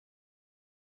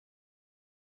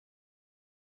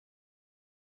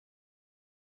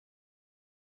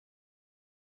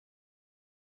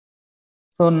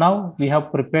So now we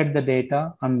have prepared the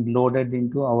data and loaded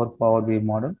into our Power BI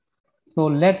model. So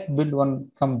let's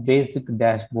build some basic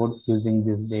dashboard using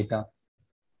this data.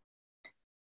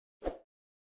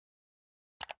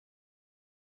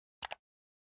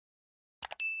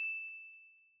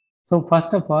 So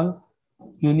first of all,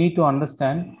 you need to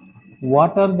understand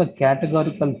what are the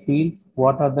categorical fields,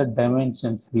 what are the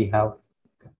dimensions we have.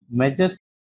 Measures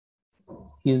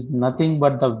is nothing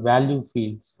but the value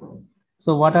fields.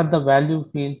 So what are the value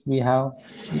fields we have?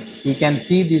 We can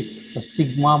see this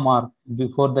sigma mark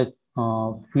before the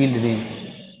field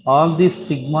name. All these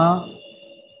sigma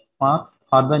marks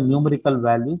are the numerical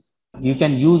values. You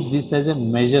can use this as a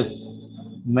measures.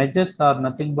 Measures are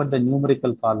nothing but the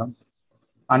numerical columns.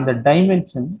 And the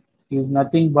dimension is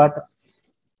nothing but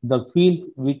the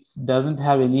field which doesn't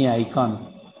have any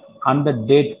icon and the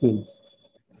date fields.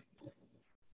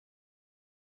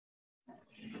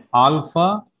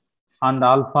 Alpha and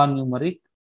alphanumeric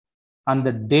and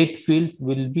the date fields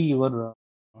will be your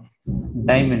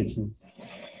dimensions.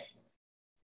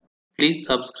 Please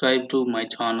subscribe to my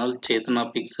channel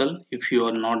Chetana Pixel if you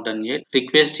are not done yet.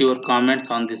 Request your comments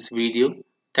on this video.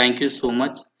 Thank you so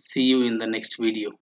much. See you in the next video.